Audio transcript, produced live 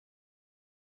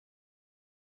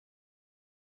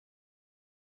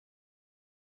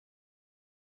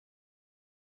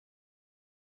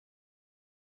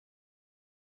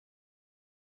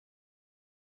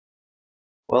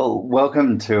Well,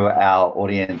 welcome to our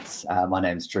audience. My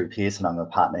name is Drew Pearce and I'm a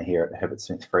partner here at Herbert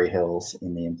Smith Freehills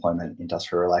in the Employment,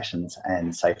 Industrial Relations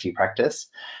and Safety practice.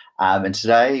 And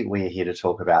today we are here to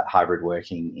talk about hybrid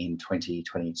working in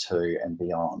 2022 and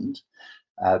beyond.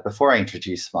 Before I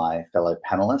introduce my fellow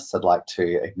panellists, I'd like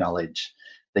to acknowledge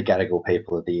the Gadigal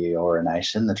people of the Eora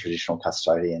Nation, the traditional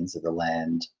custodians of the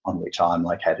land on which I'm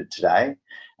located today,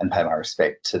 and pay my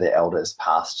respect to the elders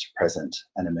past, present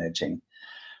and emerging.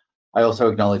 I also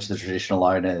acknowledge the traditional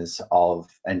owners of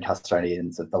and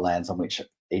custodians of the lands on which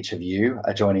each of you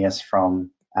are joining us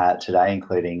from today,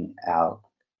 including our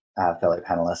fellow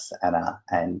panellists, Anna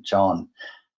and John.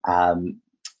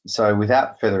 So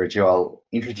without further ado, I'll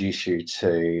introduce you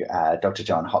to Dr.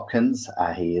 John Hopkins.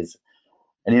 He is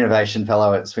an Innovation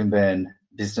Fellow at Swinburne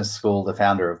Business School, the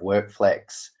founder of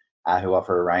WorkFlex, who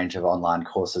offer a range of online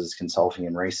courses, consulting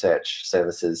and research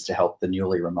services to help the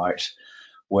newly remote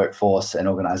workforce and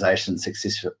organisations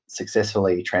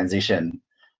successfully transition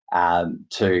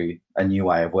to a new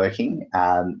way of working.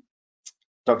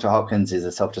 Dr. Hopkins is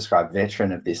a self-described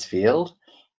veteran of this field,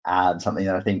 something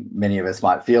that I think many of us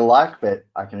might feel like, but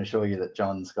I can assure you that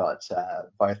John's got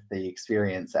both the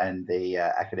experience and the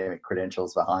academic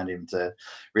credentials behind him to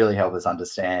really help us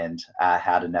understand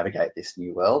how to navigate this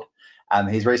new world.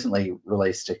 He's recently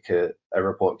released a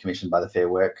report commissioned by the Fair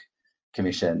Work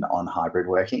Commission on hybrid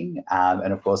working.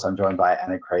 And of course, I'm joined by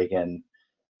Anna Cregan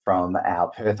from our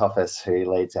Perth office, who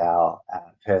leads our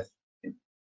Perth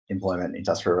Employment,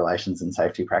 Industrial Relations and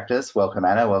Safety practice. Welcome,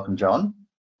 Anna. Welcome, John.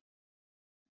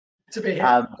 To be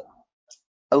here.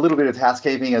 A little bit of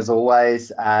housekeeping, as always.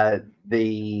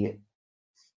 The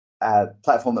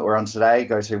platform that we're on today,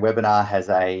 GoToWebinar, has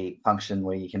a function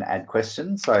where you can add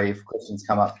questions. So if questions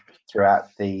come up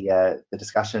throughout the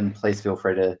discussion, please feel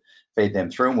free to feed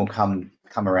them through and we'll come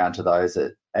around to those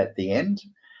at the end.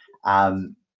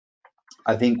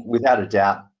 I think without a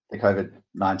doubt, the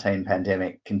COVID-19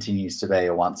 pandemic continues to be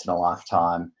a once in a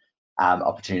lifetime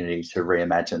opportunity to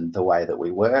reimagine the way that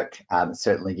we work.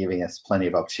 Certainly giving us plenty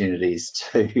of opportunities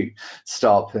to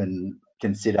stop and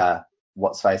consider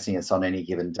what's facing us on any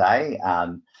given day.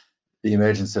 The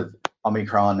emergence of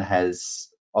Omicron has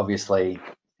obviously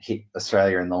hit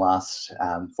Australia in the last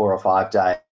 4 or 5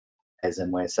 days,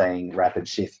 and we're seeing rapid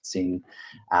shifts in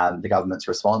the government's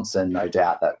response, and no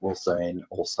doubt that will soon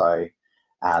also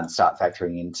start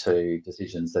factoring into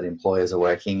decisions that employers are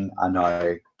working. I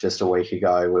know just a week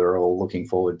ago we were all looking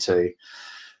forward to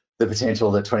the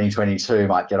potential that 2022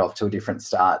 might get off to a different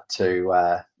start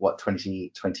to what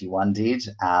 2021 did,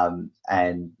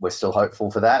 and we're still hopeful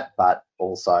for that, but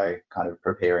also kind of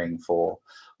preparing for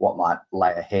what might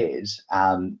lay ahead.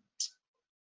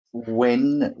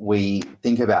 When we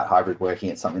think about hybrid working,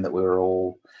 it's something that we were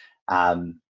all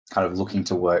kind of looking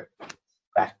to work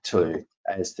back to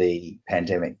as the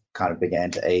pandemic kind of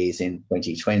began to ease in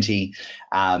 2020.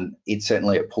 It's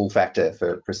certainly a pull factor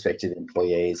for prospective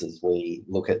employees as we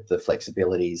look at the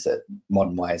flexibilities that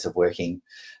modern ways of working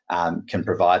can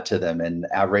provide to them. And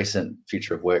our recent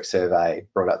Future of Work survey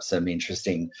brought up some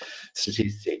interesting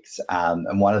statistics.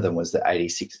 And one of them was that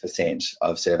 86%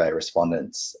 of survey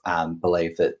respondents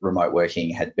believe that remote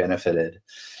working had benefited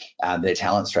their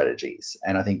talent strategies.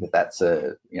 And I think that that's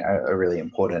a really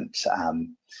important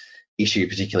issue,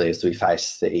 particularly as we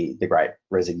face the great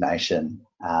resignation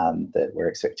that we're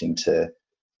expecting to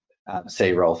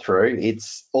see roll through.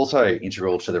 It's also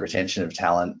integral to the retention of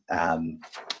talent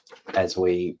as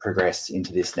we progress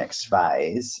into this next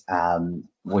phase.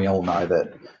 We all know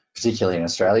that, particularly in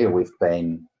Australia, we've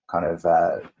been kind of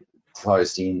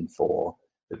closed in for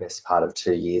the best part of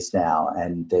 2 years now,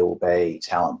 and there will be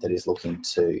talent that is looking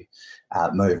to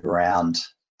move around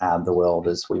the world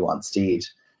as we once did.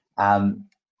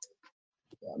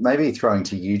 Maybe throwing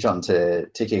to you, John, to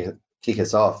kick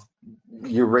us off.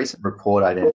 Your recent report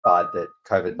identified that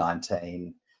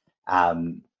COVID-19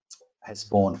 has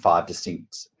spawned 5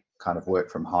 distinct kind of work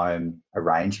from home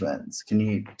arrangements. Can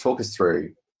you talk us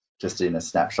through, just in a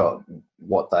snapshot,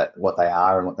 what they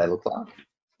are and what they look like?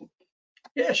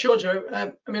 Yeah, sure, Joe.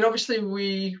 I mean, obviously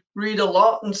we read a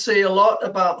lot and see a lot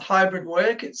about hybrid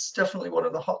work. It's definitely one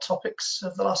of the hot topics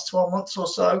of the last 12 months or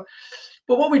so.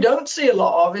 But what we don't see a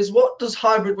lot of is what does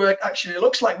hybrid work actually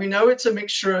looks like. We know it's a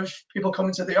mixture of people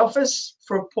coming to the office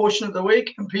for a portion of the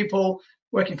week and people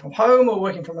working from home or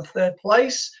working from a third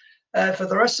place for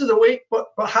the rest of the week. But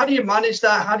how do you manage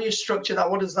that? How do you structure that?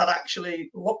 What does that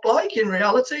actually look like in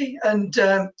reality? And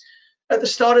at the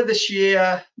start of this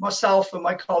year, myself and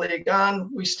my colleague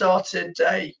Anne, we started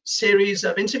a series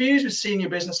of interviews with senior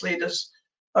business leaders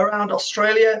around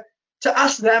Australia to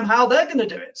ask them how they're going to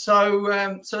do it. So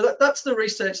that's the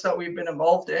research that we've been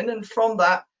involved in, and from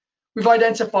that we've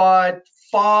identified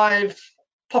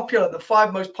the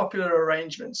five most popular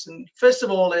arrangements. And first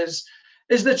of all is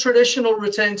the traditional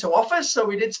return to office. So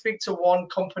we did speak to one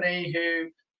company who,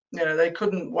 they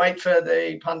couldn't wait for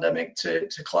the pandemic to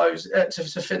close,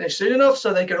 to finish soon enough,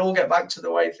 so they could all get back to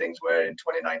the way things were in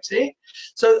 2019.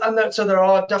 So there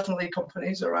are definitely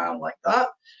companies around like that.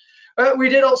 We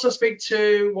did also speak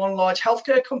to one large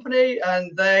healthcare company,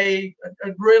 and they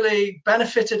had really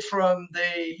benefited from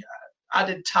the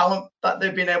added talent that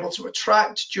they've been able to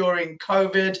attract during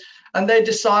COVID, and they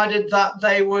decided that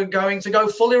they were going to go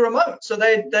fully remote. So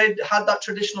they'd had that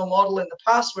traditional model in the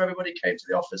past where everybody came to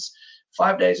the office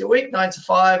 5 days a week, 9 to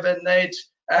 5, and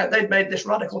they'd made this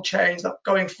radical change that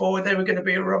going forward they were going to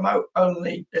be a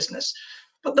remote-only business.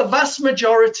 But the vast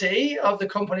majority of the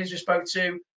companies we spoke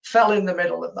to fell in the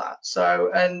middle of that.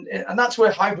 So, and that's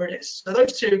where hybrid is. So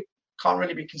those two can't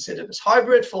really be considered as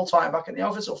hybrid, full-time back in the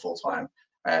office or full-time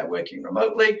working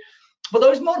remotely. But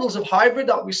those models of hybrid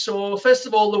that we saw, first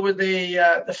of all, there were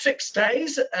the fixed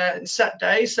days and set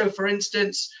days. So for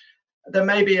instance, there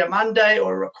may be a mandate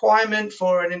or a requirement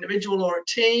for an individual or a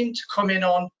team to come in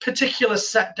on particular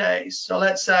set days. So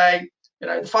let's say,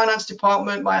 the finance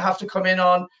department might have to come in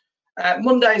on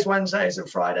Mondays, Wednesdays, and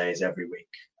Fridays every week.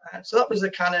 So that was the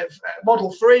kind of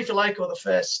model 3, if you like, or the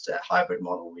first hybrid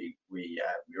model we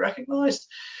recognized.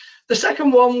 The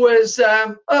second one was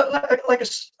like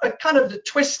a kind of the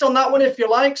twist on that one, if you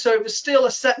like. So it was still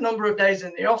a set number of days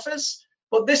in the office,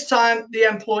 but this time the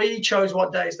employee chose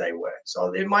what days they work.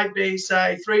 So it might be,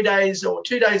 say, 3 days or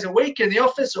 2 days a week in the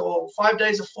office, or 5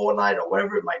 days a fortnight, or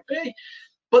whatever it might be.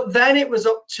 But then it was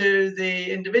up to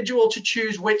the individual to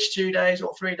choose which 2 days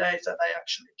or 3 days that they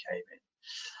actually came in.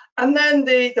 And then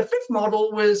the fifth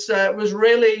model was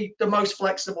really the most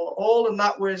flexible of all, and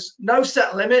that was no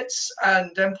set limits,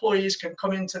 and employees can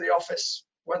come into the office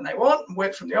when they want and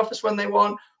work from the office when they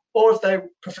want, or if they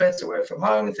prefer to work from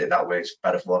home, if that works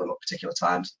better for them at particular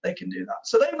times, they can do that.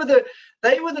 So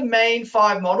they were the main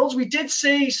 5 models. We did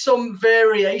see some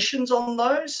variations on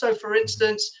those. So for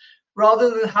instance, rather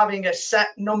than having a set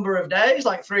number of days,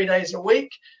 like 3 days a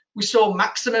week, we saw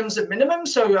maximums and minimums.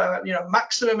 So,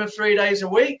 maximum of 3 days a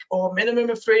week or minimum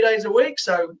of 3 days a week.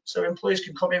 So employees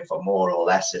can come in for more or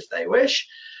less if they wish.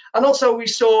 And also we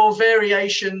saw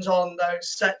variations on those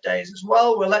set days as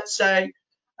well, where let's say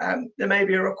there may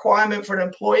be a requirement for an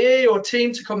employee or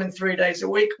team to come in 3 days a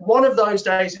week. One of those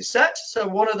days is set. So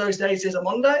one of those days is a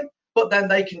Monday, but then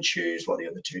they can choose what the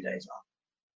other 2 days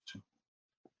are.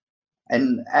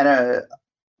 And Anna,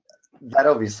 that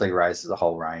obviously raises a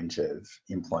whole range of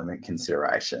employment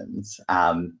considerations.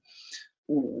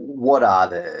 What are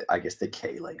the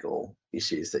key legal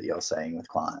issues that you're seeing with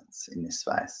clients in this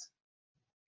space?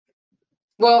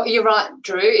 Well, you're right,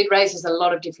 Drew. It raises a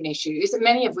lot of different issues,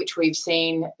 many of which we've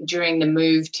seen during the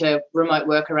move to remote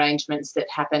work arrangements that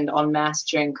happened en masse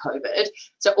during COVID.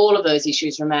 So all of those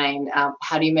issues remain.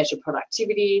 How do you measure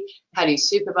productivity? How do you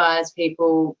supervise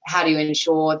people? How do you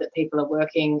ensure that people are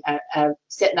working a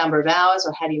set number of hours,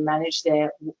 or how do you manage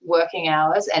their working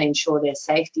hours and ensure their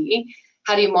safety?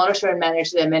 How do you monitor and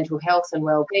manage their mental health and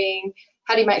well-being?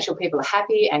 How do you make sure people are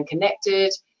happy and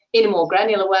connected? In a more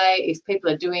granular way, if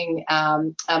people are doing a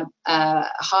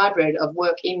hybrid of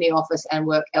work in the office and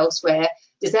work elsewhere,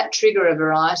 does that trigger a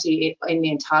variety in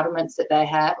the entitlements that they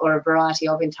have, or a variety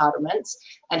of entitlements?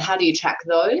 And how do you track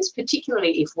those,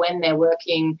 particularly if when they're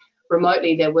working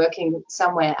remotely, they're working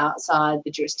somewhere outside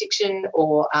the jurisdiction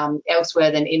or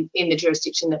elsewhere than in the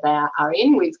jurisdiction that they are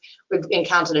in? We've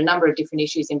encountered a number of different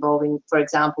issues involving, for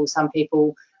example, some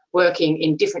people working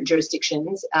in different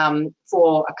jurisdictions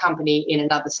for a company in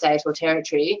another state or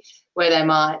territory, where they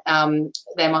might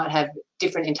have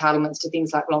different entitlements to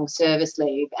things like long service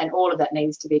leave, and all of that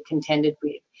needs to be contended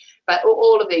with. But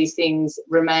all of these things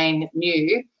remain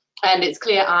new, and it's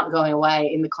clear aren't going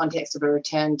away in the context of a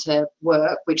return to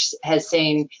work, which has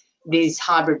seen these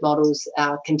hybrid models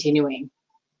continuing.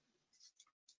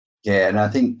 Yeah, and I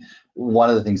think one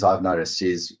of the things I've noticed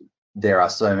is there are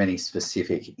so many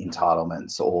specific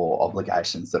entitlements or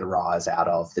obligations that arise out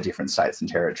of the different states and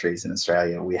territories in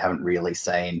Australia. We haven't really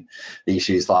seen the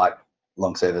issues like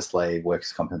long service leave,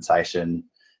 workers' compensation,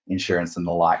 insurance and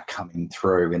the like coming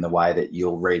through in the way that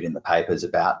you'll read in the papers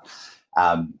about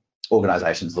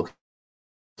organisations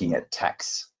looking at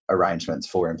tax arrangements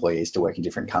for employees to work in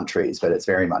different countries, but it's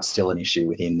very much still an issue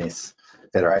within this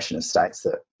federation of states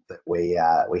that we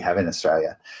have in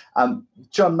Australia.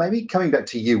 John, maybe coming back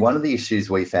to you, one of the issues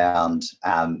we found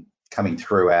coming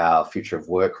through our Future of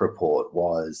Work report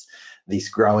was this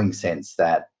growing sense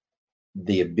that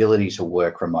the ability to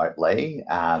work remotely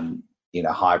in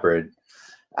a hybrid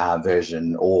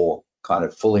version or kind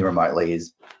of fully remotely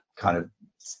is kind of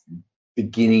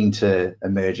beginning to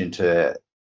emerge into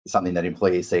something that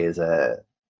employees see as a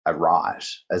right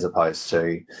as opposed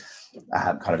to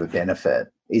kind of a benefit.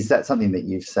 Is that something that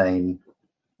you've seen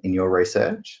in your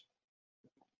research?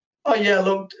 Oh yeah,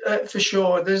 look, for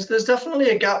sure. There's definitely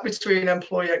a gap between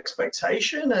employee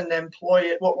expectation and what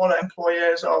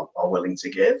employers are willing to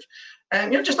give.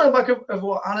 And just on the back of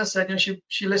what Anna said,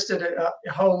 she listed a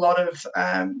whole lot of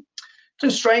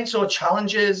constraints or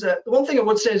challenges. The one thing I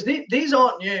would say is these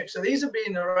aren't new. So these have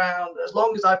been around as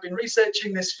long as I've been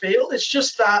researching this field. It's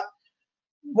just that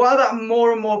while that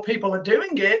more and more people are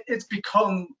doing it, it's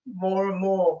become more and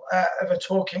more of a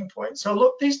talking point. So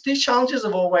look, these challenges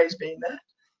have always been there.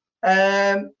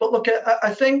 But look,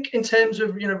 I think in terms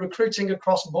of recruiting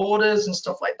across borders and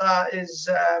stuff like that is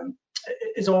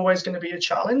always going to be a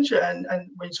challenge. And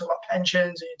when you talk about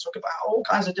pensions and you talk about all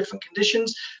kinds of different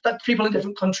conditions that people in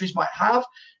different countries might have,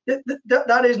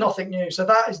 that is nothing new. So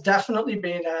that has definitely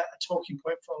been a talking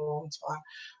point for a long time.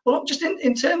 Well, look, just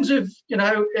in terms of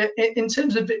in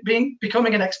terms of it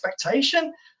becoming an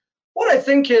expectation, what I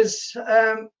think is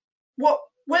what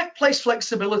workplace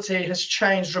flexibility has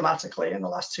changed dramatically in the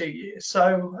last 2 years.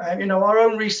 So, our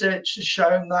own research has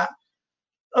shown that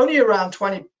only around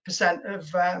 20%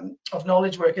 of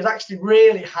knowledge workers actually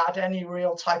really had any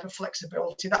real type of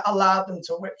flexibility that allowed them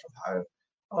to work from home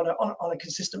on a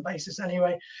consistent basis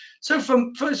anyway. So for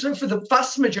the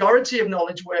vast majority of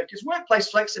knowledge workers, workplace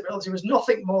flexibility was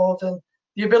nothing more than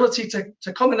the ability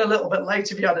to come in a little bit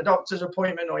late if you had a doctor's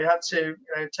appointment or you had to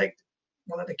take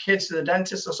one of the kids to the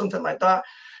dentist or something like that.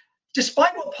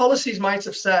 Despite what policies might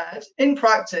have said, in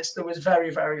practice, there was very,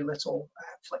 very little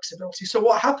flexibility. So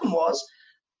what happened was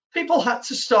people had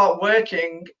to start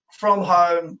working from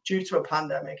home due to a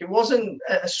pandemic. It wasn't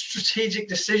a strategic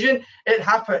decision. It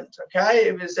happened, okay?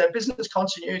 It was a business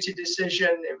continuity decision.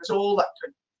 It was all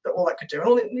that could do.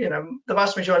 And the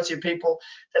vast majority of people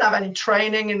didn't have any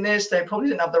training in this. They probably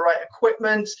didn't have the right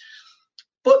equipment.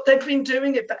 But they've been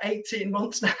doing it for 18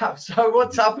 months now. So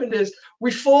what's happened is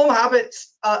we form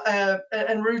habits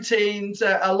and routines in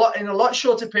a lot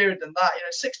shorter period than that.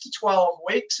 6 to 12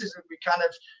 weeks is we kind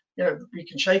of, we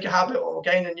can shake a habit or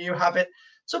gain a new habit.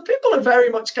 So people are very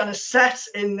much kind of set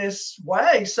in this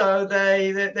way. So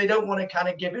they don't want to kind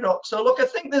of give it up. So look, I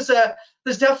think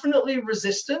there's definitely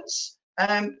resistance.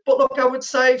 But look, I would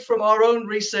say from our own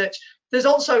research, there's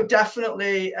also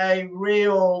definitely a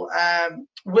real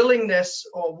willingness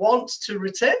or want to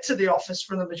return to the office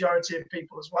from the majority of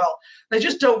people as well. They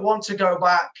just don't want to go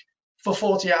back for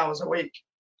 40 hours a week.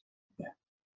 Yeah.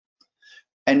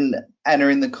 And Anna,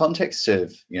 in the context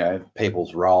of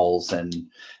people's roles, and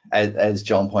as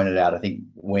John pointed out, I think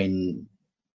when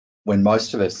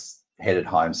most of us headed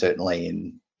home,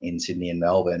 certainly in Sydney and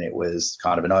Melbourne, it was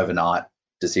kind of an overnight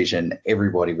decision.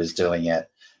 Everybody was doing it.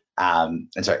 And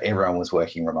so everyone was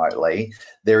working remotely.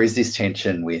 There is this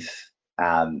tension with,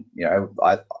 the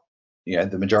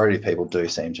majority of people do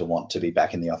seem to want to be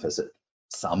back in the office at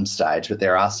some stage, but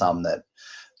there are some that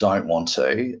don't want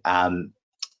to. How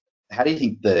do you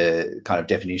think the kind of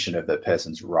definition of a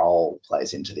person's role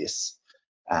plays into this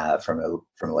from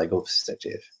a legal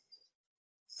perspective?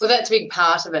 Well, that's a big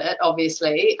part of it,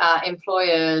 obviously.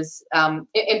 Employees,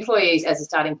 as a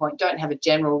starting point, don't have a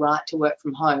general right to work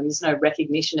from home. There's no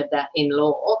recognition of that in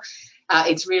law.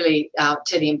 It's really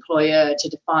to the employer to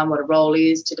define what a role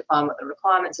is, to define what the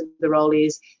requirements of the role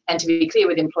is, and to be clear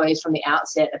with employees from the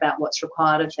outset about what's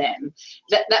required of them.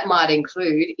 That might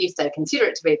include, if they consider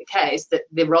it to be the case, that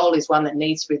the role is one that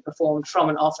needs to be performed from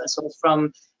an office or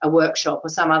from a workshop or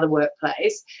some other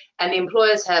workplace, and the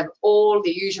employers have all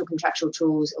the usual contractual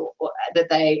tools that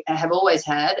they have always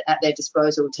had at their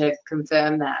disposal to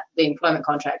confirm that, the employment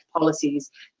contract,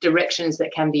 policies, directions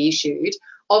that can be issued.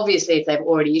 Obviously, if they've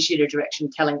already issued a direction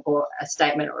or a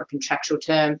statement or a contractual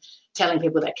term telling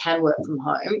people they can work from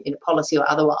home in a policy or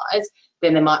otherwise,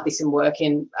 then there might be some work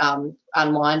in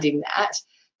unwinding that.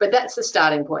 But that's the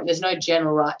starting point. There's no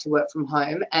general right to work from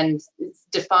home, and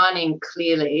defining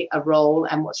clearly a role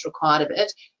and what's required of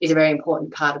it is a very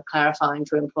important part of clarifying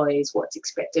to employees what's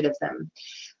expected of them.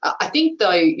 I think,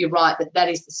 though, you're right that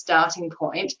is the starting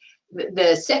point.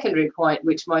 The secondary point,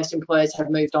 which most employers have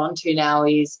moved on to now,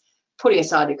 is putting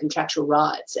aside your contractual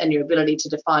rights and your ability to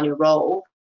define your role.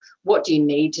 What do you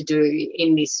need to do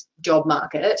in this job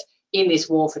market, in this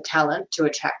war for talent, to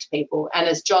attract people? And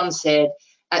as John said,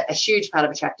 a huge part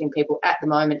of attracting people at the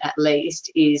moment, at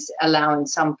least, is allowing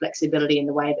some flexibility in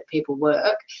the way that people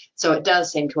work. So it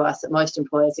does seem to us that most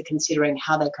employers are considering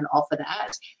how they can offer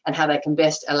that and how they can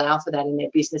best allow for that in their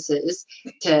businesses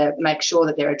to make sure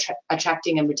that they're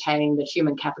attracting and retaining the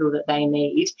human capital that they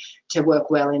need to work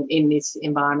well in this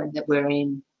environment that we're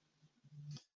in.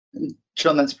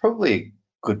 John, that's probably a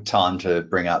good time to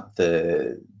bring up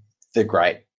the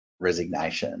Great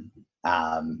Resignation.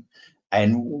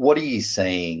 And what are you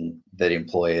seeing that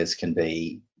employers can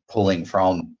be pulling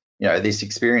from, this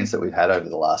experience that we've had over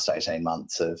the last 18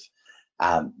 months of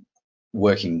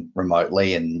working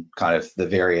remotely and kind of the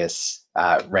various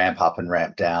ramp up and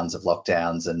ramp downs of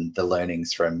lockdowns and the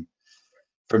learnings from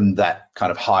that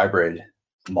kind of hybrid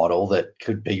model that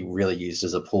could be really used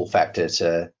as a pull factor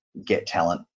to get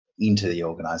talent into the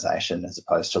organisation as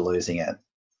opposed to losing it?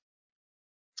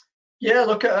 Yeah,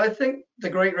 look, I think the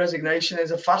Great Resignation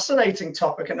is a fascinating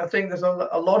topic, and I think there's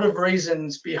a lot of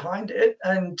reasons behind it.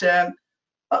 And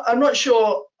I'm not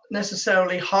sure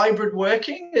necessarily hybrid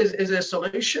working is a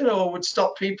solution or would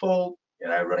stop people,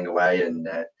 running away and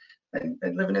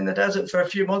living in the desert for a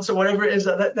few months or whatever it is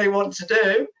that they want to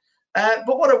do.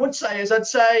 But what I would say is I'd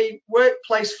say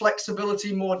workplace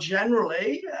flexibility more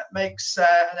generally makes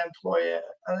an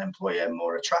employer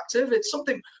more attractive. It's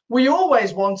something we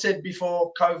always wanted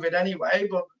before COVID anyway,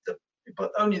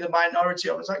 but only the minority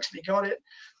of us actually got it.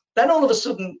 Then all of a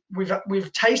sudden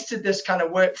we've tasted this kind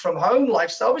of work from home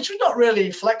lifestyle, which was not really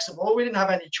flexible. We didn't have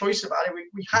any choice about it.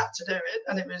 We had to do it,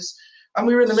 and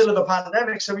we were in the middle of a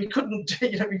pandemic, so we couldn't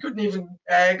even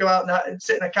go out and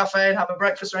sit in a cafe and have a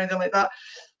breakfast or anything like that.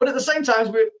 But at the same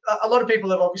time, a lot of people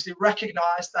have obviously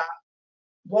recognised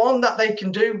that they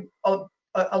can do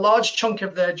a large chunk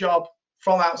of their job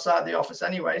from outside the office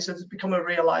anyway. So there's become a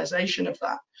realisation of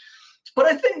that. But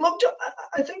I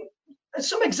think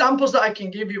some examples that I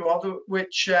can give you of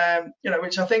which I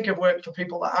think have worked for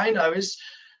people that I know is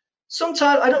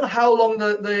sometimes I don't know how long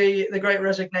the Great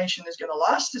Resignation is going to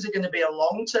last. Is it going to be a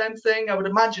long-term thing? I would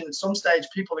imagine at some stage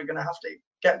people are going to have to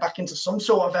get back into some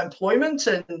sort of employment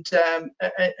and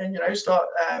start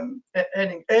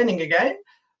earning again.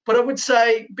 But I would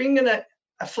say being a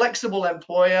flexible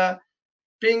employer,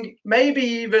 being maybe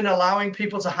even allowing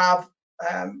people to have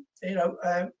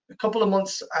a couple of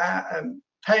months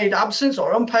paid absence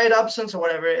or unpaid absence or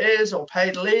whatever it is, or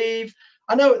paid leave.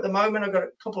 I know at the moment I've got a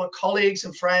couple of colleagues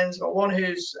and friends. I've got one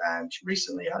who's she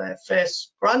recently had her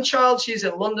first grandchild. She's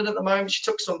in London at the moment. She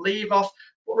took some leave off,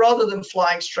 but rather than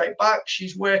flying straight back,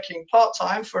 she's working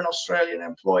part-time for an Australian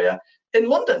employer in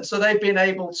London. So they've been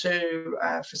able to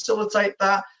facilitate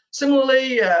that.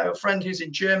 Similarly, a friend who's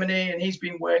in Germany, and he's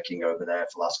been working over there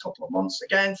for the last couple of months,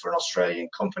 again, for an Australian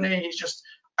company. He's just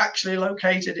actually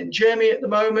located in Germany at the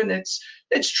moment.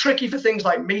 It's tricky for things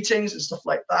like meetings and stuff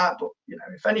like that. But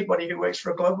if anybody who works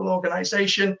for a global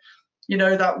organization,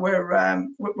 that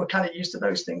we're kind of used to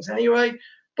those things anyway.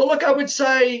 But look, I would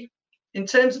say in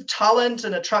terms of talent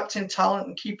and attracting talent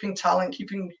and keeping talent,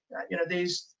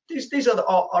 these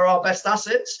are our best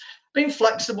assets. Being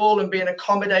flexible and being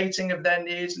accommodating of their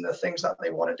needs and the things that they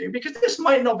want to do, because this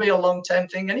might not be a long-term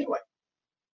thing anyway.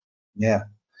 Yeah.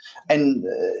 And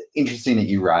interesting that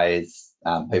you raise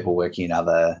people working in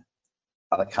other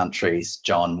countries,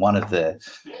 John. One of the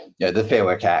Fair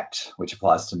Work Act, which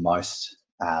applies to most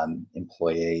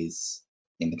employees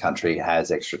in the country,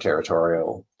 has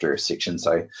extraterritorial jurisdiction.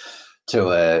 So to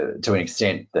an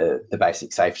extent, the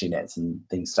basic safety nets and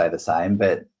things stay the same.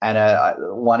 But Anna,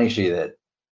 one issue that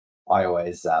I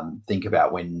always think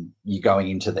about when you're going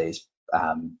into these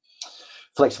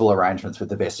flexible arrangements with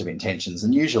the best of intentions,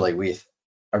 and usually with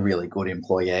a really good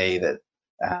employee that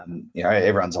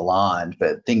everyone's aligned,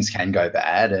 but things can go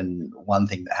bad. And one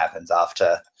thing that happens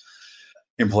after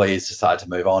employees decide to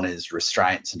move on is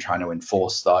restraints and trying to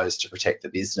enforce those to protect the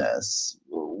business.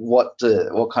 What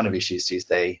kind of issues do you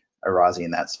see arising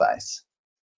in that space?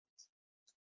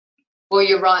 Well,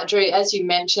 you're right, Drew. As you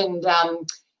mentioned,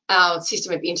 our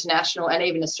system of international and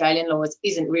even Australian laws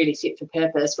isn't really fit for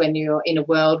purpose when you're in a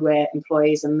world where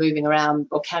employees are moving around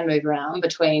or can move around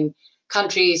between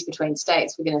countries, between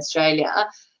states within Australia.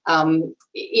 In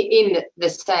the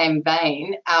same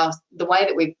vein, the way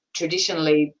that we've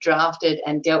traditionally drafted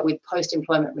and dealt with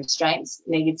post-employment restraints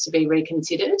needs to be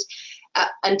reconsidered.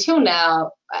 Until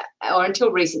now, or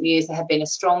until recent years, there have been a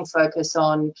strong focus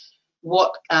on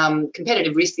what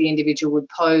competitive risk the individual would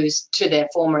pose to their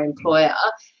former employer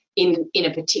in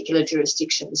a particular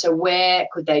jurisdiction. So where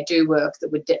could they do work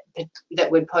that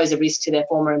would pose a risk to their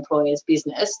former employer's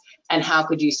business, and how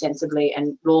could you sensibly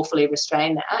and lawfully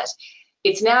restrain that?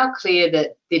 It's now clear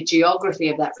that the geography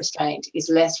of that restraint is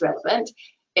less relevant.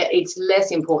 It's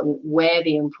less important where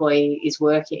the employee is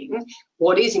working.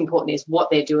 What is important is what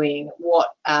they're doing, what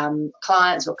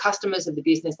clients or customers of the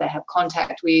business they have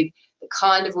contact with, the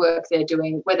kind of work they're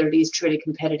doing, whether it is truly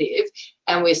competitive.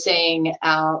 And we're seeing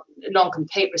our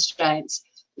non-compete restraints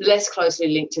less closely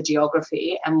linked to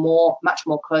geography and much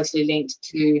more closely linked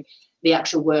to the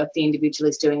actual work the individual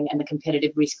is doing and the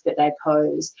competitive risk that they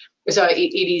pose. So it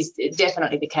is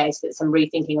definitely the case that some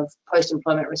rethinking of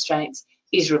post-employment restraints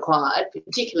is required,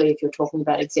 particularly if you're talking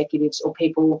about executives or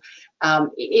people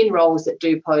in roles that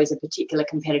do pose a particular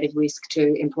competitive risk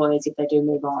to employers if they do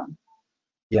move on.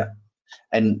 Yeah.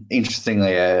 And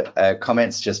interestingly,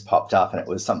 comments just popped up, and it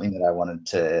was something that I wanted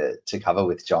to cover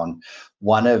with John.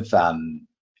 One of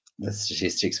the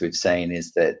statistics we've seen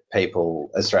is that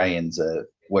Australians are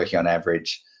working on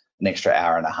average an extra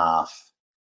hour and a half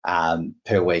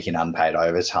per week in unpaid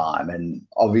overtime. And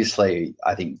obviously,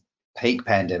 I think peak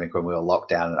pandemic, when we were locked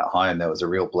down and at home, there was a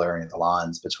real blurring of the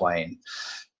lines between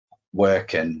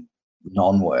work and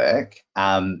non-work.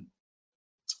 How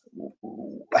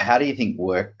do you think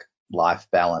work-life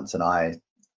balance, and I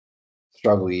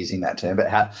struggle using that term, but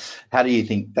how do you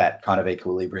think that kind of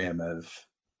equilibrium of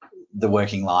the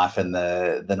working life and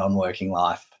the non-working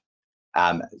life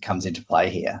comes into play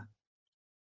here?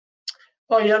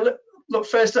 Oh yeah, look,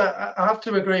 first I have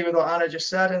to agree with what Anna just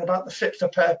said and about the fit for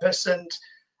purpose and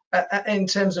in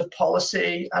terms of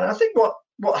policy. And I think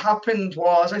what happened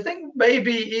was, I think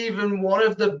maybe even one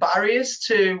of the barriers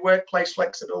to workplace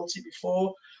flexibility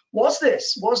before was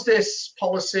this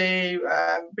policy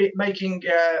making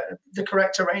the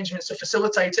correct arrangements to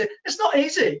facilitate it. It's not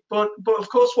easy, but of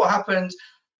course what happened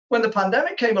when the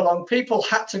pandemic came along, people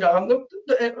had to go. And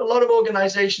a lot of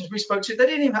organizations we spoke to, they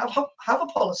didn't even have a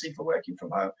policy for working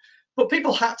from home, but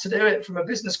people had to do it from a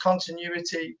business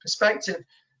continuity perspective.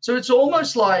 So it's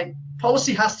almost like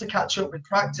policy has to catch up with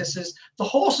practices. The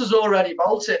horse has already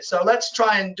bolted, so let's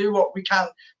try and do what we can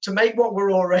to make what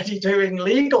we're already doing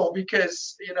legal,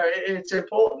 because it's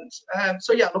important.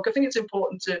 So yeah, look, I think it's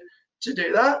important to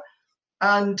do that.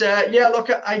 And yeah, look,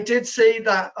 I did see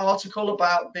that article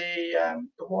about the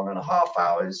 1.5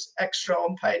 hours extra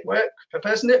unpaid work per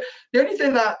person. The only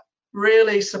thing that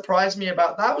really surprised me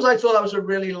about that was I thought that was a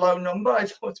really low number. I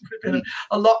thought it would have been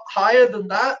a lot higher than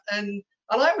that. And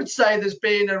I would say there's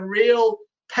been a real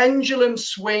pendulum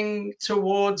swing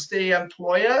towards the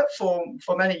employer for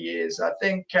many years. I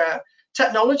think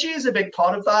technology is a big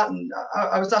part of that. And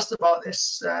I was asked about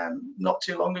this not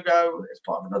too long ago as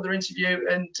part of another interview.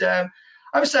 And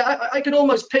I would say I could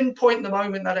almost pinpoint the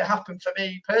moment that it happened for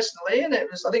me personally. And I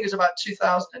think it was about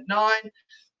 2009. It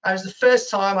was the first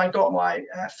time I got my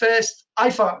first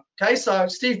iPhone. Okay, so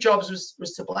Steve Jobs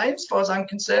was to blame as far as I'm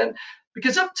concerned,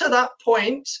 because up to that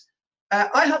point,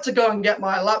 I had to go and get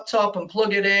my laptop and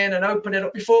plug it in and open it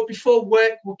up before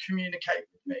work would communicate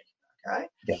with me. Okay.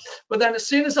 Yeah. But then as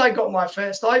soon as I got my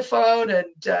first iPhone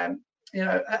and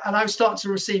and I was starting to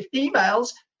receive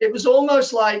emails, it was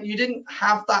almost like you didn't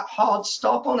have that hard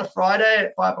stop on a Friday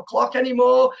at 5 o'clock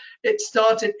anymore. It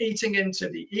started eating into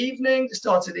the evening, it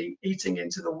started eating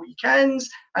into the weekends,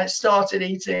 and it started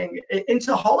eating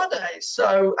into holidays.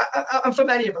 So, and for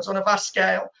many of us on a vast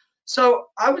scale. So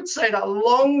I would say that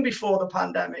long before the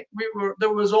pandemic,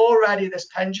 there was already this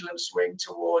pendulum swing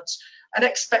towards an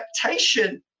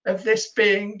expectation of this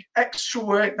being extra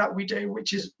work that we do,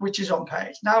 which is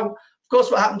unpaid. Now, of course,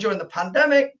 what happened during the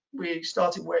pandemic, we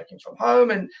started working from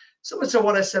home, and similar to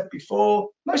what I said before,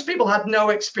 most people had no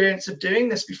experience of doing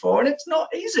this before, and it's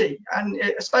not easy. And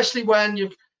especially when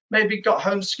you've maybe got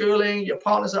homeschooling, your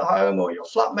partner's at home, or your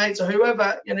flatmates, or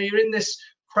whoever, you're in this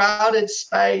crowded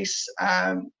space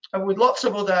with lots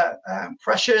of other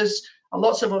pressures and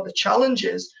lots of other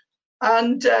challenges.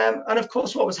 And of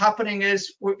course, what was happening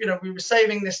is we were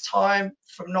saving this time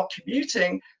from not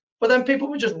commuting, but then people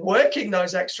were just working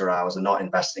those extra hours and not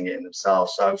investing it in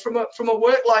themselves. So from a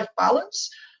work-life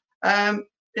balance,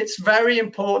 it's very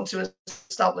important to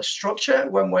establish structure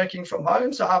when working from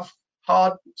home. So have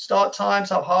hard start times,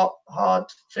 have hard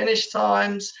finish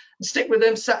times, and stick with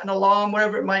them. Set an alarm,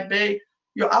 wherever it might be.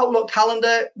 Your Outlook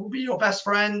calendar will be your best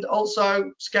friend.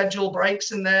 Also, schedule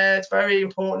breaks in there. It's very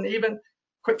important. Even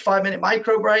quick 5-minute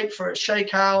micro break for a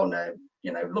shakeout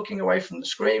and looking away from the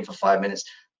screen for 5 minutes.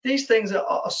 These things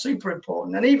are super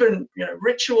important. And even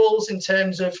rituals in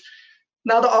terms of,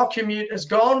 now that our commute has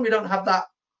gone, we don't have that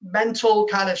mental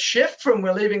kind of shift from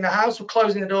we're leaving the house, we're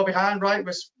closing the door behind, right,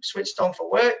 we're switched on for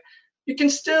work. You can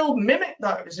still mimic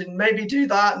those and maybe do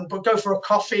that but go for a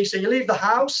coffee. So you leave the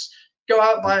house, go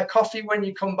out, buy a coffee. When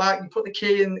you come back, you put the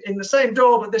key in the same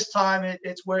door, but this time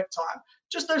it's work time.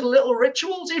 Just those little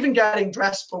rituals, even getting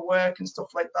dressed for work and stuff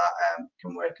like that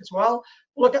can work as well.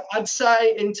 Look, I'd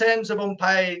say in terms of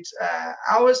unpaid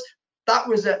hours, that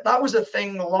was a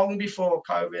thing long before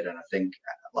COVID, and I think,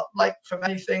 like for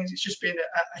many things, it's just been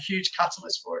a huge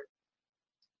catalyst for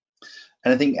it.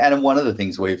 And I think, Adam, one of the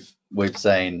things we've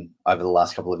seen over the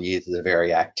last couple of years is a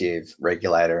very active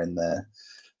regulator in the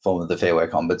form of the Fair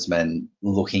Work Ombudsman,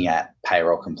 looking at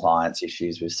payroll compliance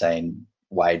issues. We've seen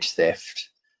wage theft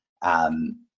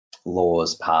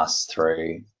laws pass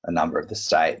through a number of the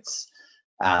states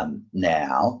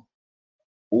now.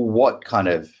 What kind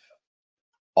of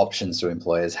options do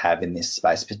employers have in this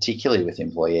space, particularly with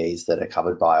employees that are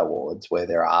covered by awards where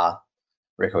there are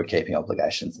record-keeping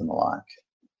obligations and the like?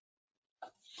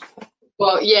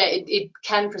 Well, yeah, it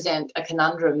can present a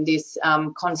conundrum, this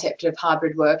concept of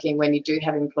hybrid working, when you do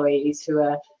have employees who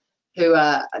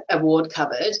are award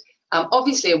covered.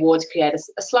 Obviously, awards create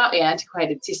a slightly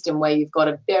antiquated system where you've got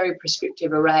a very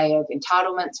prescriptive array of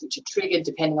entitlements which are triggered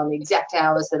depending on the exact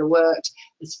hours that are worked,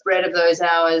 the spread of those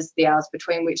hours, the hours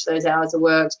between which those hours are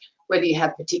worked, whether you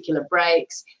have particular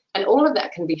breaks, and all of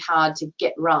that can be hard to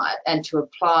get right and to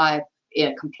apply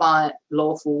in a compliant,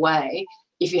 lawful way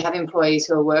if you have employees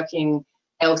who are working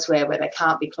elsewhere where they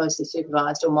can't be closely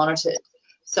supervised or monitored.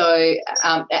 So,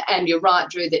 and you're right,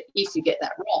 Drew, that if you get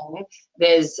that wrong,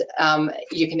 there's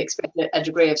you can expect a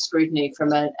degree of scrutiny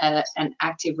from an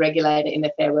active regulator in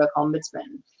the Fair Work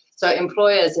Ombudsman. So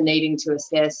employers are needing to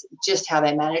assess just how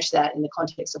they manage that in the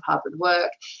context of hybrid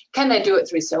work. Can they do it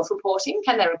through self-reporting?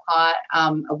 Can they require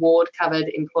award-covered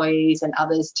employees and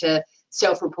others to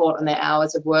self-report on their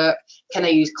hours of work? Can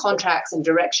they use contracts and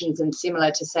directions and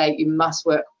similar to say you must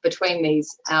work between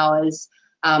these hours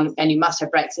and you must have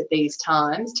breaks at these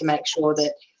times to make sure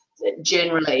that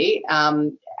generally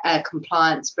a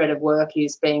compliant spread of work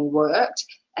is being worked,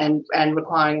 and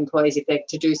requiring employees, if they're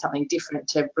to do something different,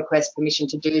 to request permission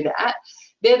to do that.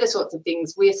 They're the sorts of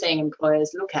things we're seeing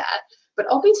employers look at. But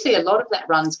obviously a lot of that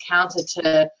runs counter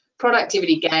to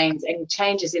productivity gains and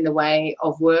changes in the way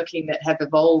of working that have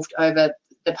evolved over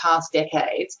the past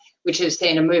decades, which have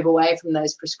seen a move away from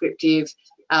those prescriptive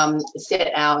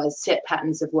set hours, set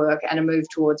patterns of work, and a move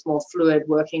towards more fluid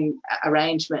working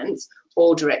arrangements,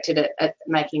 all directed at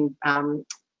making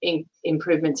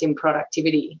improvements in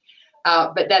productivity.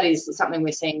 But that is something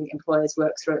we're seeing employers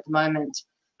work through at the moment.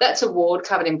 That's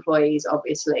award-covered employees,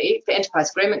 obviously. For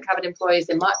enterprise agreement-covered employees,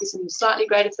 there might be some slightly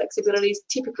greater flexibilities.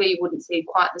 Typically, you wouldn't see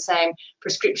quite the same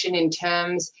prescription in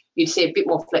terms. You'd see a bit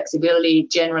more flexibility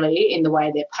generally in the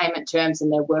way their payment terms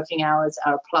and their working hours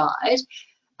are applied.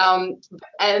 And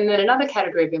then another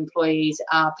category of employees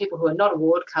are people who are not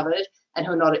award-covered and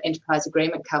who are not enterprise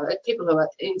agreement-covered, people who are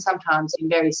sometimes in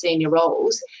very senior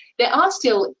roles. There are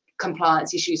still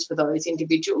compliance issues for those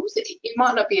individuals. It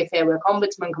might not be a Fair Work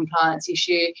Ombudsman compliance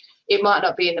issue. It might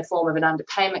not be in the form of an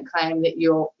underpayment claim that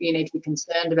you need to be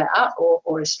concerned about,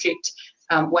 or a strict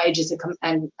wages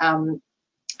and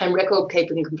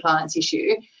record-keeping compliance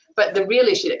issue. But the real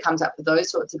issue that comes up for those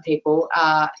sorts of people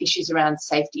are issues around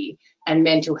safety and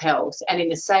mental health. And in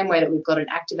the same way that we've got an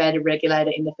activated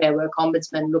regulator in the Fair Work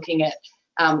Ombudsman looking at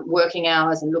working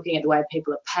hours and looking at the way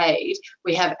people are paid,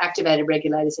 we have activated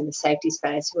regulators in the safety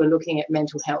space who are looking at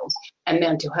mental health, and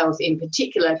mental health in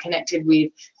particular connected with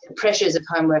the pressures of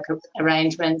homework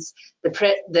arrangements,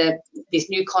 this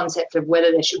new concept of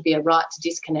whether there should be a right to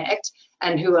disconnect,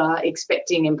 and who are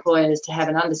expecting employers to have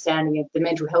an understanding of the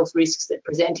mental health risks that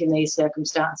present in these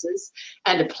circumstances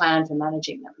and a plan for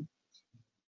managing them.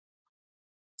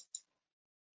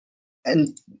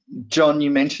 And John, you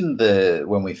mentioned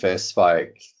when we first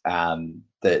spoke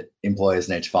that employers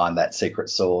need to find that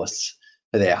secret sauce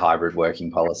for their hybrid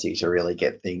working policy to really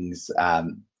get things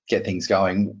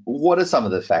going. What are some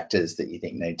of the factors that you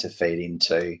think need to feed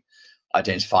into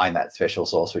identifying that special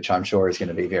sauce, which I'm sure is going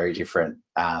to be very different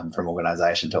from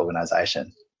organisation to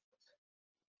organisation?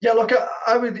 Yeah, look,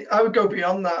 I would go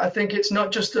beyond that. I think it's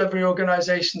not just every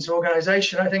organisation to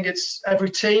organisation. I think it's every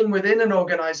team within an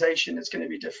organisation is going to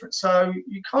be different. So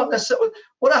you can't necessarily.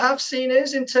 What I have seen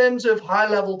is, in terms of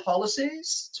high-level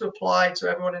policies to apply to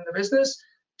everyone in the business,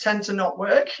 tend to not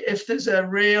work if there's a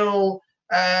real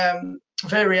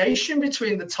variation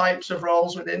between the types of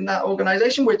roles within that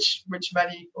organisation, which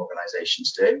many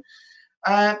organisations do.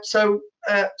 So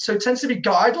it tends to be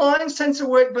guidelines tend to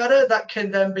work better that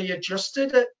can then be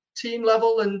adjusted at team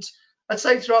level. And I'd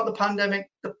say throughout the pandemic,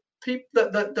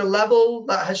 the level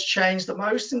that has changed the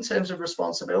most in terms of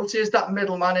responsibility is that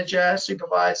middle manager,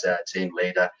 supervisor, team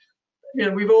leader. You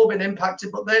know, we've all been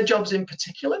impacted, but their jobs in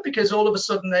particular, because all of a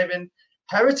sudden they've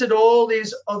inherited all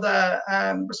these other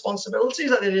responsibilities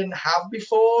that they didn't have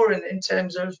before, in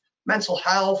terms of mental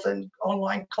health and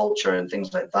online culture and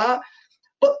things like that.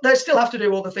 But they still have to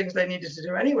do all the things they needed to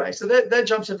do anyway. So their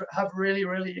jobs have really,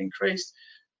 really increased.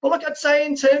 But look, I'd say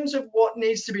in terms of what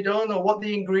needs to be done or what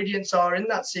the ingredients are in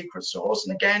that secret sauce,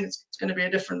 and again, it's going to be a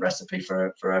different recipe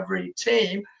for every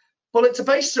team, but it's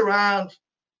based around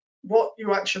what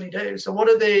you actually do. So what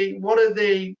are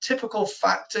the typical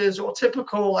factors or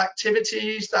typical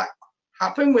activities that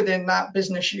happen within that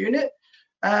business unit?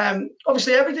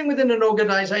 Obviously, everything within an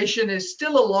organization is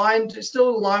still aligned. It's still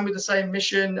aligned with the same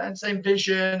mission and same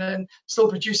vision, and still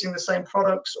producing the same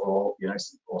products or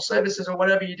or services or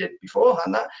whatever you did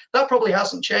beforehand. That probably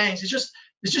hasn't changed. It's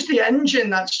just the engine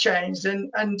that's changed.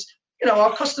 And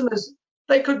our customers,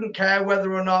 they couldn't care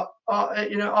whether or not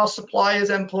our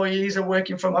suppliers' employees are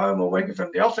working from home or working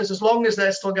from the office, as long as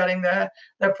they're still getting their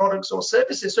products or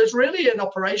services. So it's really an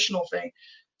operational thing.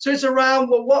 So it's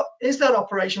around, well, what is that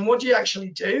operation? What do you actually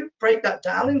do? Break that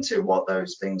down into what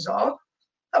those things are.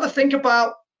 Have a think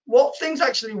about what things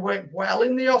actually work well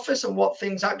in the office and what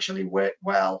things actually work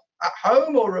well at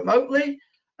home or remotely,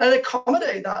 and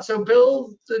accommodate that. So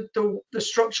build the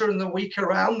structure and the week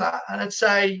around that. And I'd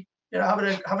say,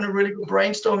 having a really good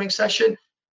brainstorming session.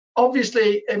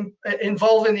 Obviously,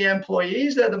 involving the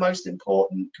employees, they're the most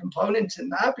important component in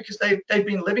that, because they've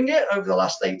been living it over the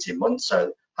last 18 months.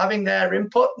 So having their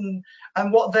input and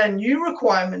what their new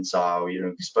requirements are.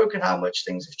 We've spoken how much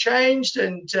things have changed,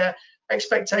 and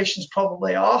expectations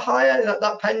probably are higher.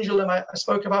 That pendulum I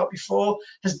spoke about before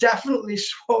has definitely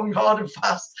swung hard and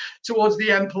fast towards the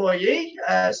employee.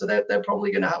 So they're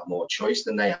probably going to have more choice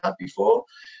than they had before.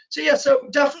 So yeah, so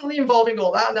definitely involving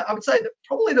all that. And I would say that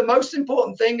probably the most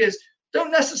important thing is,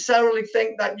 don't necessarily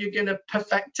think that you're going to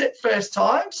perfect it first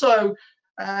time. So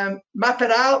map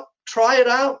it out, try it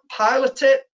out, pilot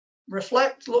it,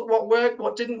 reflect, look what worked,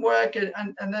 what didn't work,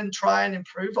 and then try and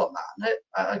improve on that.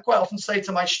 And I quite often say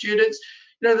to my students,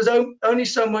 there's only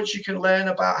so much you can learn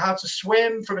about how to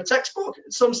swim from a textbook.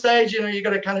 At some stage, you've got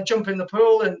to kind of jump in the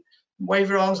pool and wave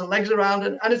your arms and legs around.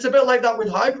 And it's a bit like that with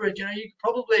hybrid.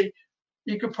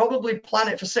 You could probably plan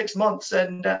it for 6 months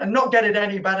and not get it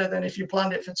any better than if you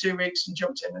planned it for 2 weeks and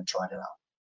jumped in and tried it out.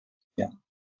 Yeah.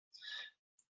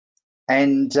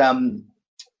 And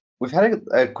we've had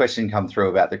a question come through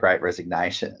about the Great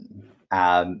Resignation,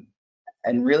 and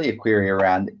really a query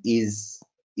around is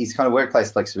kind of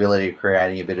workplace flexibility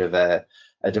creating a bit of a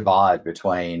divide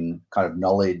between kind of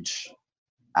knowledge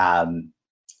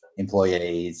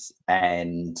employees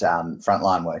and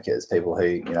frontline workers, people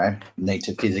who need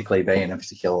to physically be in a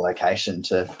particular location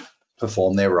to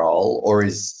perform their role, or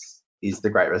is the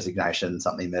Great Resignation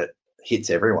something that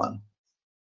hits everyone?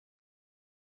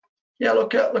 Yeah,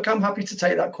 look, I'm happy to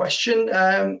take that question.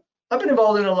 I've been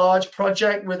involved in a large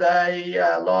project with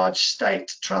a large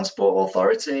state transport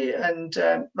authority, and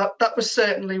that was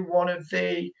certainly one of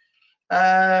the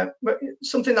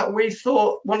something that we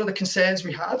thought, one of the concerns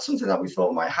we had, something that we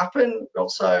thought might happen. We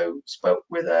also spoke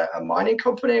with a mining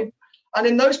company, and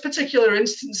in those particular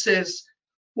instances,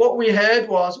 what we heard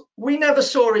was we never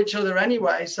saw each other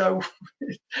anyway. So,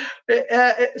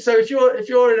 so if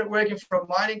you're working for a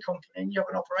mining company and you have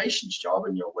an operations job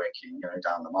and you're working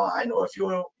down the mine, or if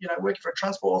you're working for a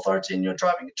transport authority and you're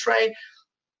driving a train,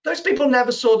 those people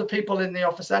never saw the people in the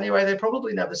office anyway. They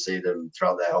probably never see them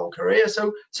throughout their whole career.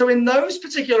 So in those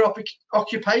particular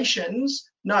occupations,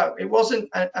 no, it wasn't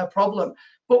a problem.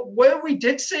 But where we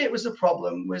did see it was a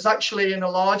problem was actually in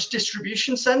a large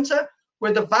distribution center,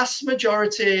 where the vast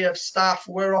majority of staff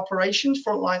were operations,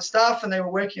 frontline staff, and they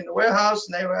were working in the warehouse,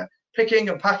 and they were picking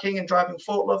and packing and driving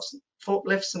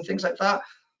forklifts and things like that.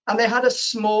 And they had a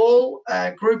small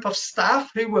group of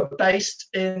staff who were based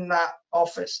in that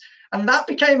office. And that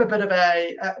became a bit of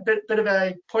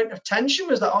a point of tension,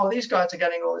 was that, these guys are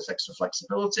getting all this extra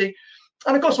flexibility.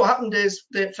 And of course, what happened is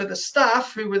that for the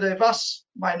staff, who were the vast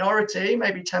minority,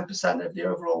 maybe 10% of the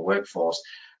overall workforce,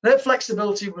 their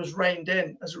flexibility was reined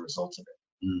in as a result of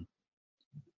it.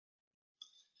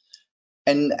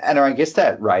 Mm. And I guess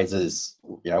that raises,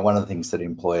 one of the things that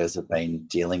employers have been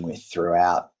dealing with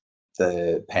throughout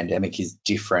the pandemic is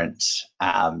different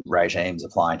regimes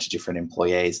applying to different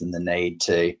employees, and the need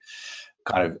to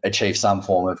kind of achieve some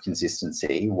form of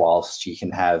consistency whilst you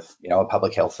can have, a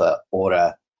public health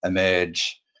order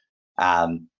emerge,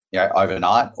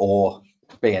 overnight, or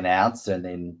be announced and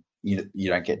then you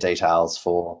don't get details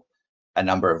for a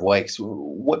number of weeks.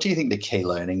 What do you think the key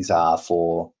learnings are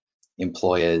for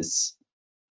employers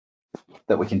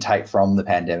that we can take from the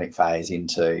pandemic phase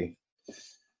into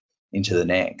the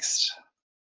next?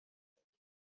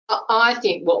 I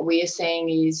think what we're seeing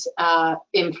is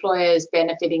employers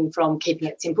benefiting from keeping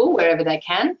it simple wherever they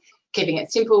can, keeping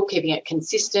it simple, keeping it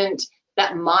consistent.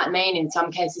 That might mean in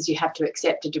some cases you have to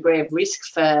accept a degree of risk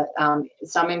for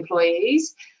some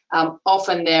employees.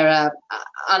 Often there are,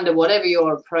 under whatever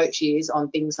your approach is on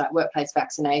things like workplace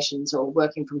vaccinations or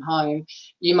working from home,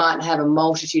 you might have a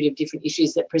multitude of different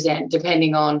issues that present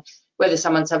depending on whether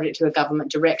someone's subject to a government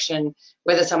direction,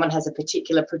 whether someone has a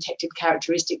particular protected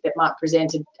characteristic that might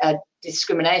present a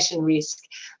discrimination risk.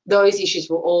 Those issues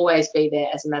will always be there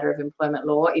as a matter of employment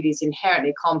law. It is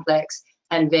inherently complex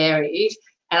and varied.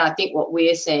 And I think what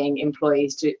we're seeing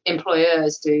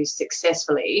employers do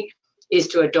successfully is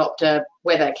to adopt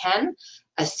where they can,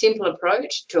 a simple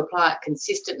approach, to apply it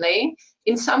consistently,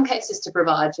 in some cases to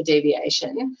provide for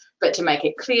deviation, but to make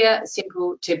it clear,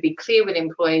 simple, to be clear with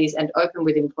employees and open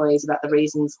with employees about the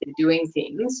reasons they're doing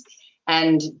things,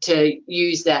 and to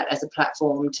use that as a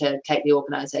platform to take the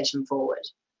organisation forward.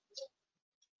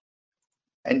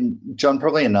 And John,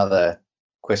 probably another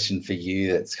question for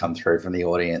you that's come through from the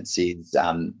audience is,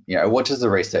 what does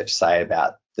the research say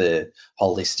about the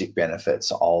holistic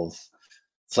benefits of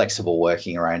flexible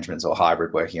working arrangements or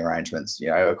hybrid working arrangements,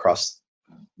 across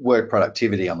work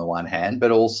productivity on the one hand,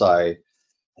 but also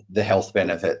the health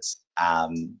benefits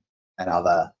and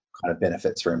other kind of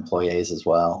benefits for employees as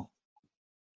well?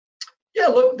 Yeah,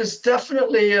 look, there's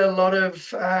definitely a lot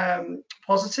of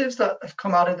positives that have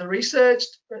come out of the research,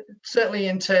 certainly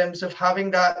in terms of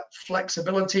having that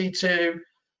flexibility to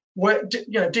work,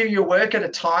 do your work at a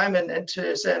time and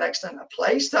to a certain extent a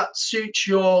place that suits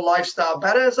your lifestyle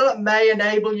better. So that may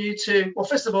enable you to, well,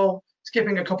 first of all,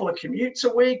 skipping a couple of commutes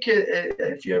a week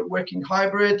if you're working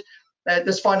hybrid.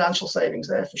 There's financial savings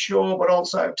there for sure, but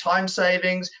also time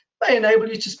savings. May enable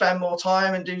you to spend more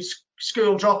time and do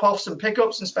school drop-offs and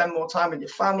pickups and spend more time with your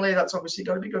family. That's obviously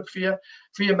going to be good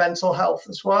for your mental health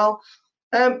as well.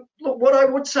 Look, what I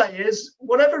would say is,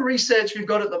 whatever research we've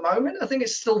got at the moment, I think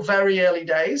it's still very early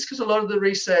days, because a lot of the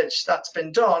research that's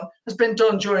been done has been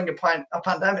done during a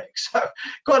pandemic. So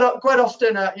quite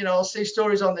often, I'll see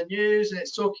stories on the news and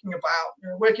it's talking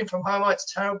about working from home. Oh,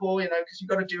 it's terrible, because you've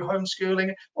got to do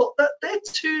homeschooling. Well, they're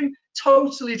two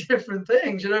totally different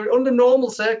things. Under normal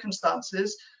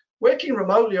circumstances, working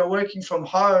remotely or working from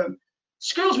home,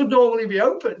 schools would normally be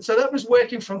open. So that was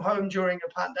working from home during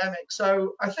a pandemic.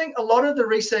 So I think a lot of the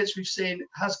research we've seen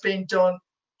has been done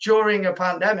during a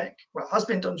pandemic. Well, has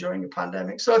been done during a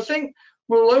pandemic. So I think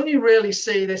we'll only really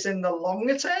see this in the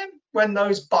longer term, when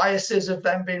those biases have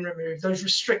then been removed, those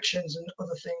restrictions and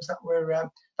other things that were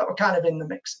kind of in the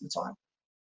mix at the time.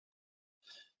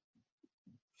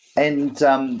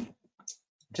 And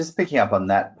just picking up on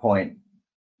that point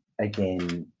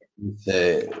again, with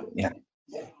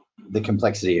the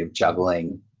complexity of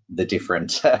juggling the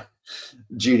different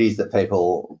duties that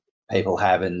people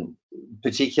have, and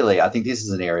particularly I think this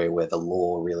is an area where the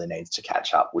law really needs to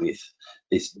catch up with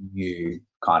this new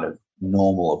kind of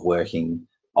normal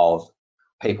of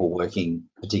people working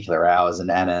particular hours. And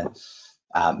Anna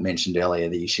mentioned earlier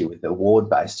the issue with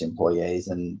award-based employees,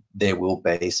 and there will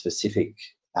be specific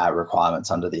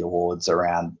requirements under the awards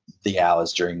around the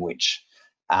hours during which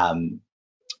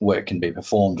work can be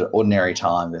performed at ordinary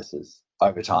time versus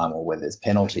overtime, or where there's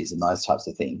penalties and those types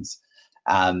of things.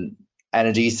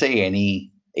 Anna, do you see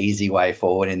any easy way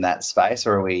forward in that space,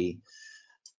 or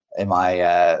am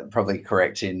I probably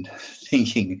correct in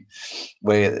thinking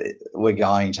we're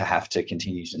going to have to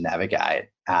continue to navigate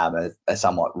a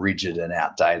somewhat rigid and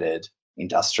outdated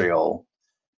industrial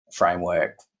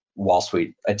framework whilst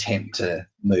we attempt to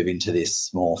move into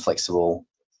this more flexible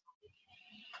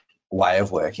way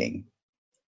of working?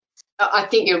 I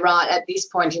think you're right. At this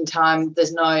point in time,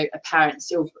 there's no apparent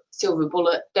silver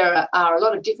bullet. There are a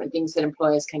lot of different things that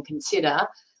employers can consider,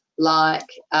 like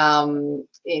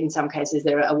in some cases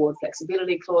there are award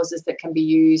flexibility clauses that can be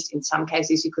used. In some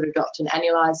cases you could adopt an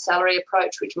annualised salary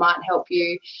approach, which might help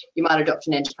you. You might adopt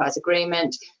an enterprise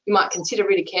agreement. You might consider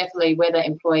really carefully whether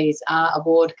employees are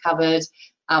award covered.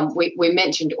 We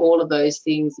mentioned all of those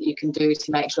things that you can do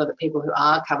to make sure that people who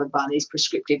are covered by these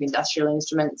prescriptive industrial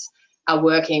instruments are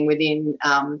working within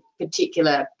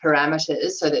particular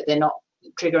parameters so that they're not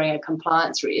triggering a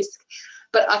compliance risk.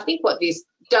 But I think what this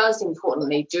does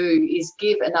importantly do is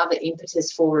give another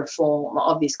impetus for reform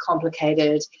of this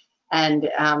complicated and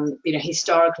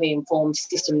historically informed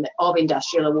system of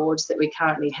industrial awards that we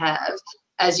currently have.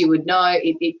 As you would know,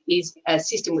 it is a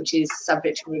system which is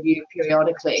subject to review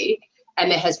periodically, and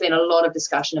there has been a lot of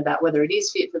discussion about whether it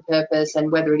is fit for purpose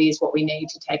and whether it is what we need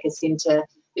to take us into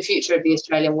the future of the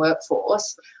Australian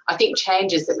workforce. I think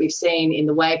changes that we've seen in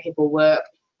the way people work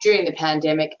during the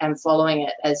pandemic and following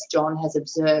it, as John has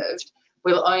observed,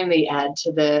 will only add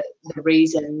to the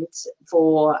reasons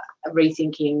for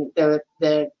rethinking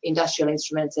the industrial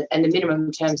instruments and the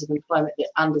minimum terms of employment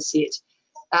that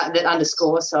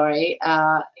underscore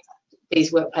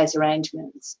these workplace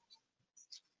arrangements.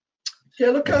 Yeah,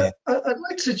 look, Yeah. I'd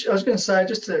like to. I was going to say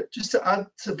just to add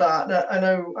to that. I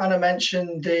know Anna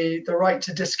mentioned the right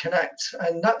to disconnect,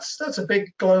 and that's a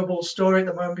big global story at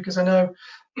the moment, because I know,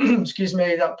 excuse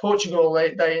me, that Portugal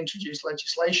they introduced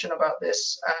legislation about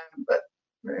this, but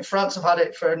France have had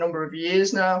it for a number of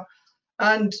years now.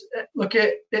 And look,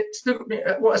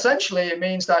 what essentially it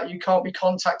means that you can't be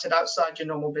contacted outside your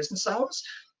normal business hours.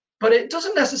 But it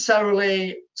doesn't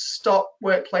necessarily stop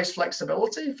workplace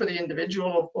flexibility for the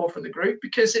individual or for the group,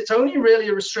 because it's only really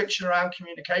a restriction around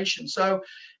communication. So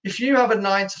if you have a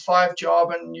 9 to 5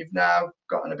 job and you've now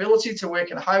got an ability to work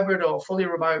in a hybrid or fully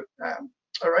remote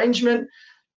arrangement,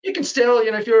 you can still,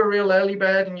 if you're a real early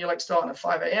bird and you like starting at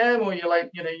 5 a.m. or you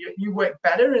like, you work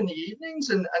better in the evenings,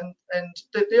 and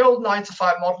the old 9 to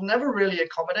 5 model never really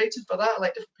accommodated for that.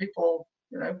 Like, different people,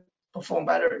 perform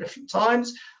better at different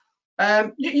times.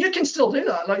 You can still do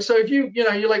that. Like, so if you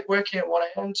like working at 1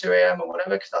 a.m., 2 a.m. or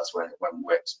whatever, because that's when it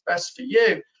works best for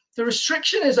you. The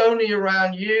restriction is only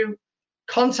around you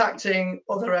contacting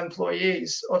other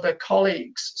employees, other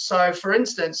colleagues. So for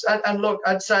instance, and look,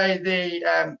 I'd say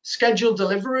the scheduled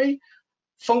delivery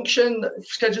function,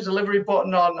 schedule delivery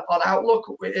button on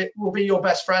Outlook, it will be your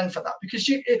best friend for that, because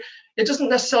it doesn't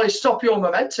necessarily stop your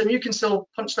momentum. You can still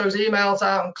punch those emails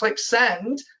out and click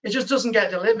send. It just doesn't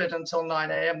get delivered until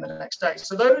 9 a.m. the next day.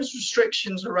 So those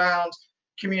restrictions around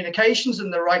communications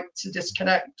and the right to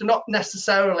disconnect do not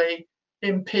necessarily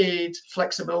impede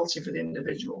flexibility for the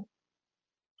individual.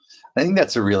 I think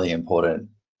that's a really important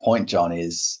point, John,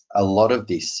 is a lot of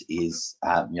this is,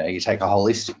 you take a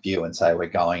holistic view and say we're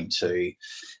going to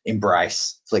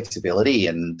embrace flexibility,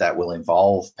 and that will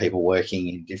involve people working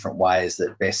in different ways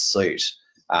that best suit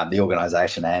the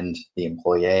organisation and the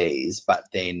employees. But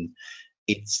then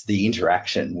it's the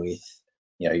interaction with,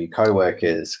 your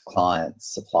co-workers,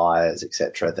 clients, suppliers,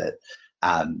 etc.,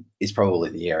 that is probably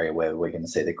the area where we're going to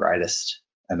see the greatest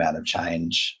amount of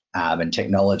change, and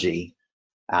technology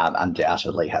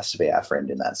undoubtedly has to be our friend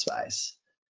in that space.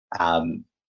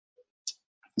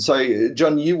 So,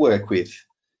 John, you work with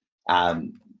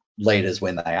leaders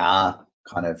when they are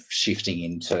kind of shifting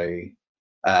into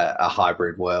a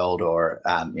hybrid world, or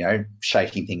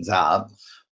shaking things up.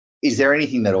 Is there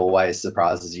anything that always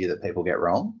surprises you that people get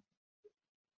wrong?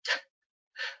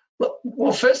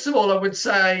 Well, first of all, I would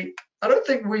say I don't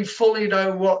think we fully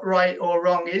know what right or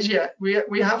wrong is yet. We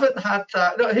haven't had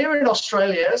that here in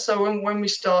Australia. So when we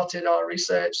started our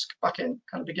research back in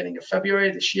kind of beginning of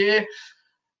February this year,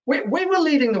 we were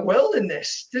leading the world in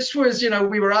this. This was,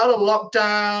 we were out of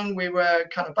lockdown. We were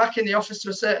kind of back in the office to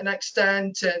a certain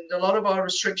extent, and a lot of our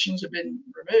restrictions have been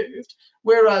removed.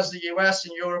 Whereas the US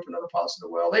and Europe and other parts of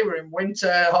the world, they were in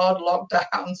winter, hard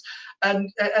lockdowns,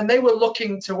 and they were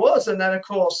looking to us. And then, of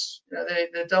course,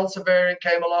 the Delta variant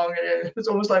came along, and it was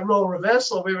almost like role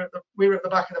reversal. We were at the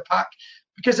back of the pack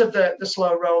because of the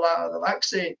slow rollout of the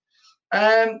vaccine.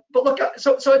 But look,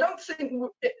 so I don't think,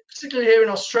 particularly here in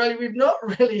Australia, we've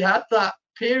not really had that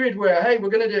period where, hey, we're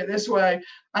going to do it this way,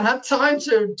 and had time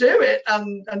to do it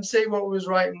and see what was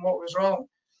right and what was wrong.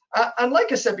 And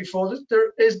like I said before,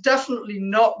 there is definitely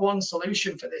not one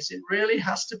solution for this. It really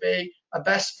has to be a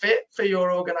best fit for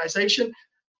your organization.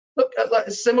 Look, like,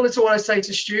 similar to what I say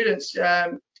to students,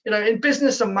 in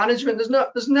business and management,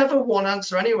 there's never one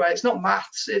answer anyway. It's not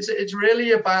maths. It's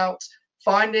really about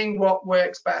finding what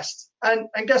works best. And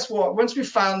guess what? Once we've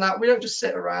found that, we don't just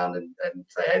sit around and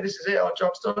say, hey, this is it, our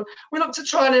job's done. We look to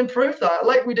try and improve that,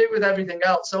 like we do with everything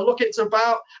else. So look, it's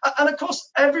about, and of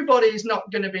course, everybody's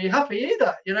not going to be happy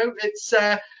either. It's,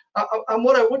 and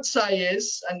what I would say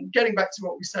is, and getting back to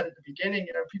what we said at the beginning,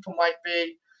 people might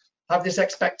have this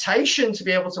expectation to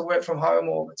be able to work from home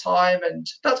all the time, and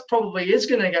that probably is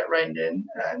going to get reined in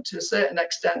to a certain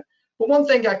extent. But one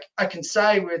thing I can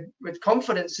say with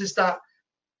confidence is that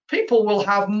people will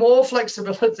have more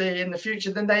flexibility in the future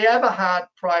than they ever had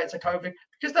prior to COVID,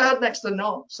 because they had next to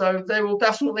none. So they will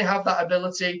definitely have that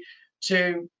ability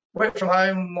to work from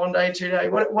home 1 day, 2 days,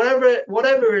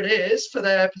 whatever it is for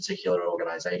their particular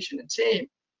organization and team,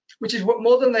 which is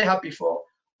more than they had before.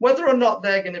 Whether or not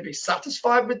they're going to be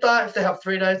satisfied with that, if they have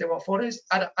 3 days, they want 4 days,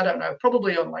 I don't know.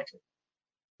 Probably unlikely.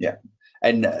 Yeah.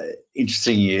 And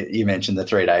interesting, you mentioned the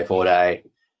 3 day, 4 day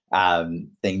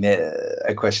thing. There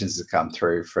are questions that come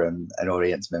through from an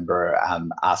audience member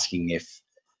asking if,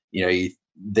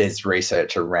 there's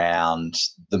research around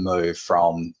the move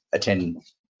from a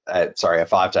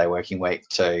 5-day working week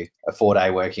to a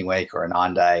 4-day working week, or a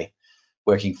 9-day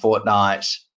working fortnight.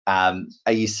 Are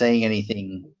you seeing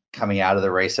anything coming out of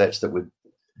the research that would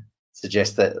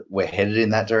suggest that we're headed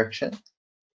in that direction?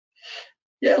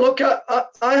 Yeah, look, I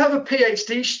have a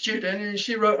PhD student, and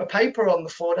she wrote a paper on the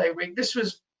 4-day week. This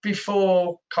was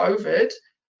before COVID,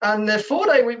 and the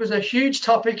 4-day week was a huge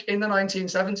topic in the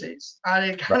 1970s,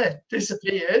 and it kind of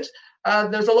disappeared.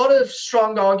 There's a lot of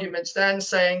strong arguments then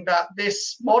saying that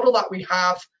this model that we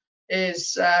have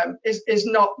is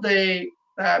not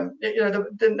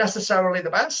necessarily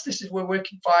the best. We're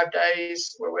working 5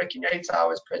 days, we're working 8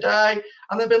 hours per day,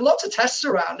 and there've been lots of tests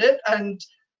around it. And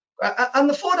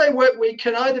the 4-day work week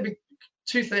can either be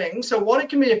two things. So one, it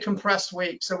can be a compressed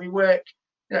week. So we work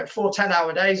 4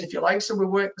 10-hour days, if you like. So we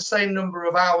work the same number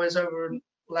of hours over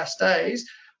less days.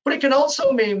 But it can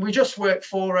also mean we just work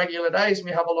 4 regular days and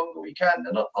we have a longer weekend.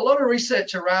 And a lot of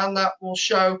research around that will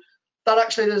show that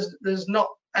actually there's not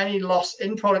any loss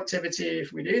in productivity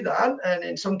if we do that. And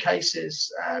in some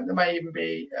cases, there may even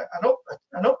be an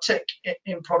uptick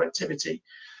in productivity.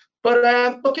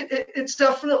 But look, it's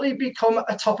definitely become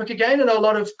a topic again, and a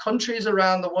lot of countries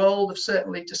around the world have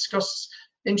certainly discussed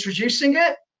introducing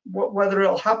it. Whether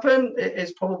it'll happen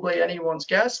is probably anyone's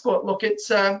guess. But look, it's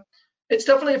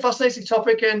definitely a fascinating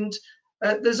topic, and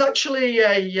there's actually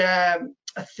a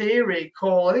theory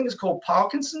called, I think it's called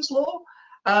Parkinson's law,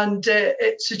 and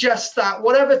it suggests that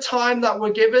whatever time that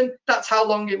we're given, that's how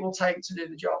long it will take to do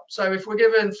the job. So if we're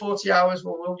given 40 hours,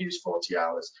 we'll use 40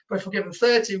 hours. But if we're given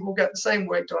 30, we'll get the same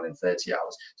work done in 30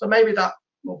 hours. So maybe that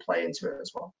will play into it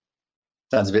as well.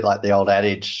 Sounds a bit like the old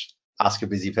adage, ask a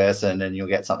busy person and you'll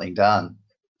get something done.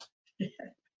 Yeah,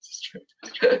 it's true.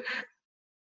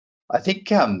 I think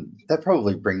that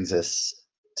probably brings us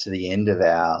to the end of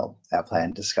our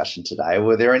planned discussion today.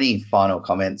 Were there any final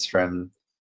comments from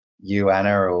you,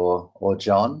 Anna, or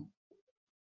John?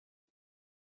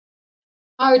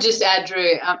 I would just add,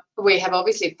 Drew, we have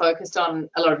obviously focused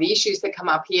on a lot of the issues that come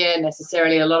up here,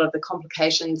 necessarily a lot of the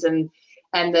complications and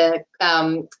the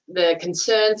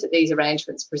concerns that these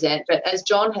arrangements present. But as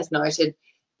John has noted,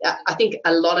 I think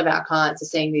a lot of our clients are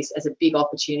seeing this as a big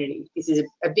opportunity. This is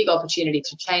a big opportunity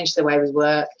to change the way we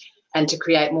work and to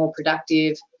create more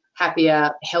productive,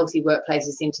 happier, healthy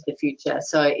workplaces into the future.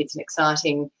 So it's an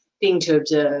exciting thing to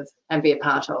observe and be a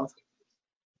part of.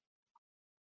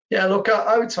 Yeah, look,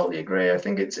 I would totally agree. I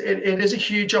think it is a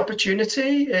huge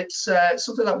opportunity. It's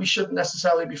something that we shouldn't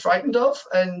necessarily be frightened of.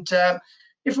 And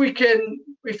if we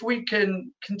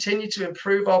can continue to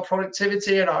improve our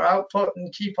productivity and our output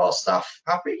and keep our staff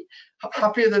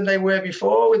happier than they were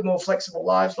before with more flexible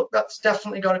lives, look, that's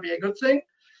definitely got to be a good thing.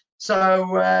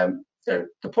 So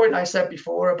the point I said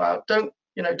before about don't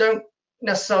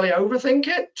necessarily overthink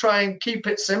it. Try and keep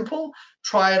it simple.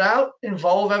 Try it out.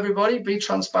 Involve everybody. Be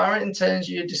transparent in terms of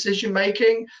your decision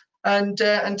making, and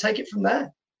take it from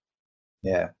there.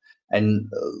 Yeah, and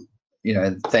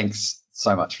thanks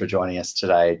so much for joining us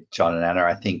today, John and Anna.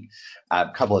 I think a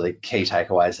couple of the key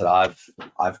takeaways that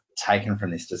I've taken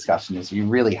from this discussion is you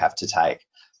really have to take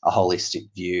a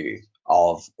holistic view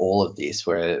of all of this.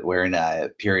 We're in a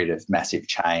period of massive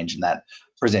change, and that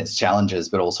presents challenges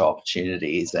but also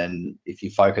opportunities. And if you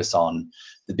focus on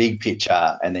the big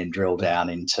picture and then drill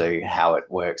down into how it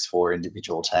works for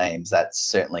individual teams, that's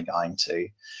certainly going to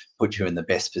put you in the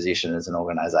best position as an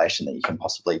organisation that you can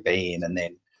possibly be in. And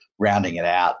then rounding it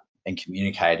out and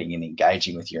communicating and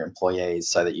engaging with your employees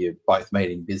so that you're both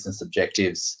meeting business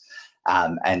objectives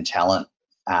and talent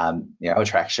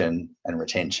attraction and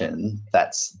retention,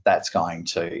 that's going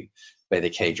to be the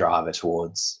key driver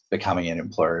towards becoming an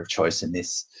employer of choice in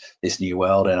this new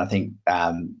world. And I think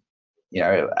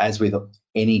as with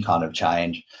any kind of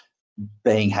change,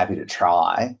 being happy to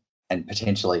try and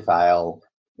potentially fail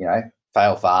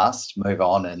fast, move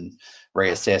on and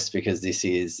reassess, because this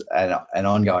is an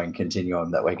ongoing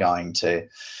continuum that we're going to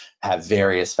have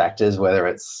various factors, whether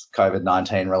it's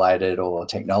COVID-19 related or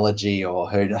technology or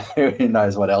who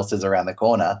knows what else is around the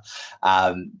corner.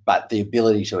 But the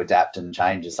ability to adapt and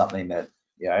change is something that,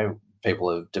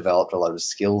 people have developed a lot of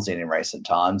skills in recent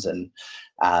times, and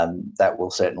that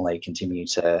will certainly continue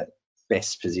to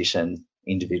best position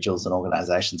individuals and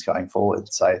organisations going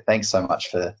forward. So thanks so much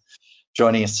for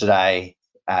joining us today,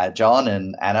 John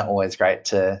and Anna. Always great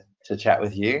to chat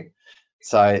with you.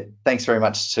 So thanks very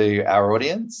much to our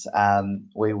audience.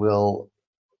 We will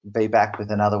be back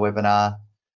with another webinar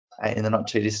in the not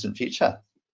too distant future.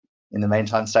 In the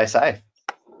meantime, stay safe.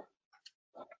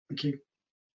 Thank you.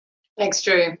 Thanks,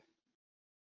 Drew.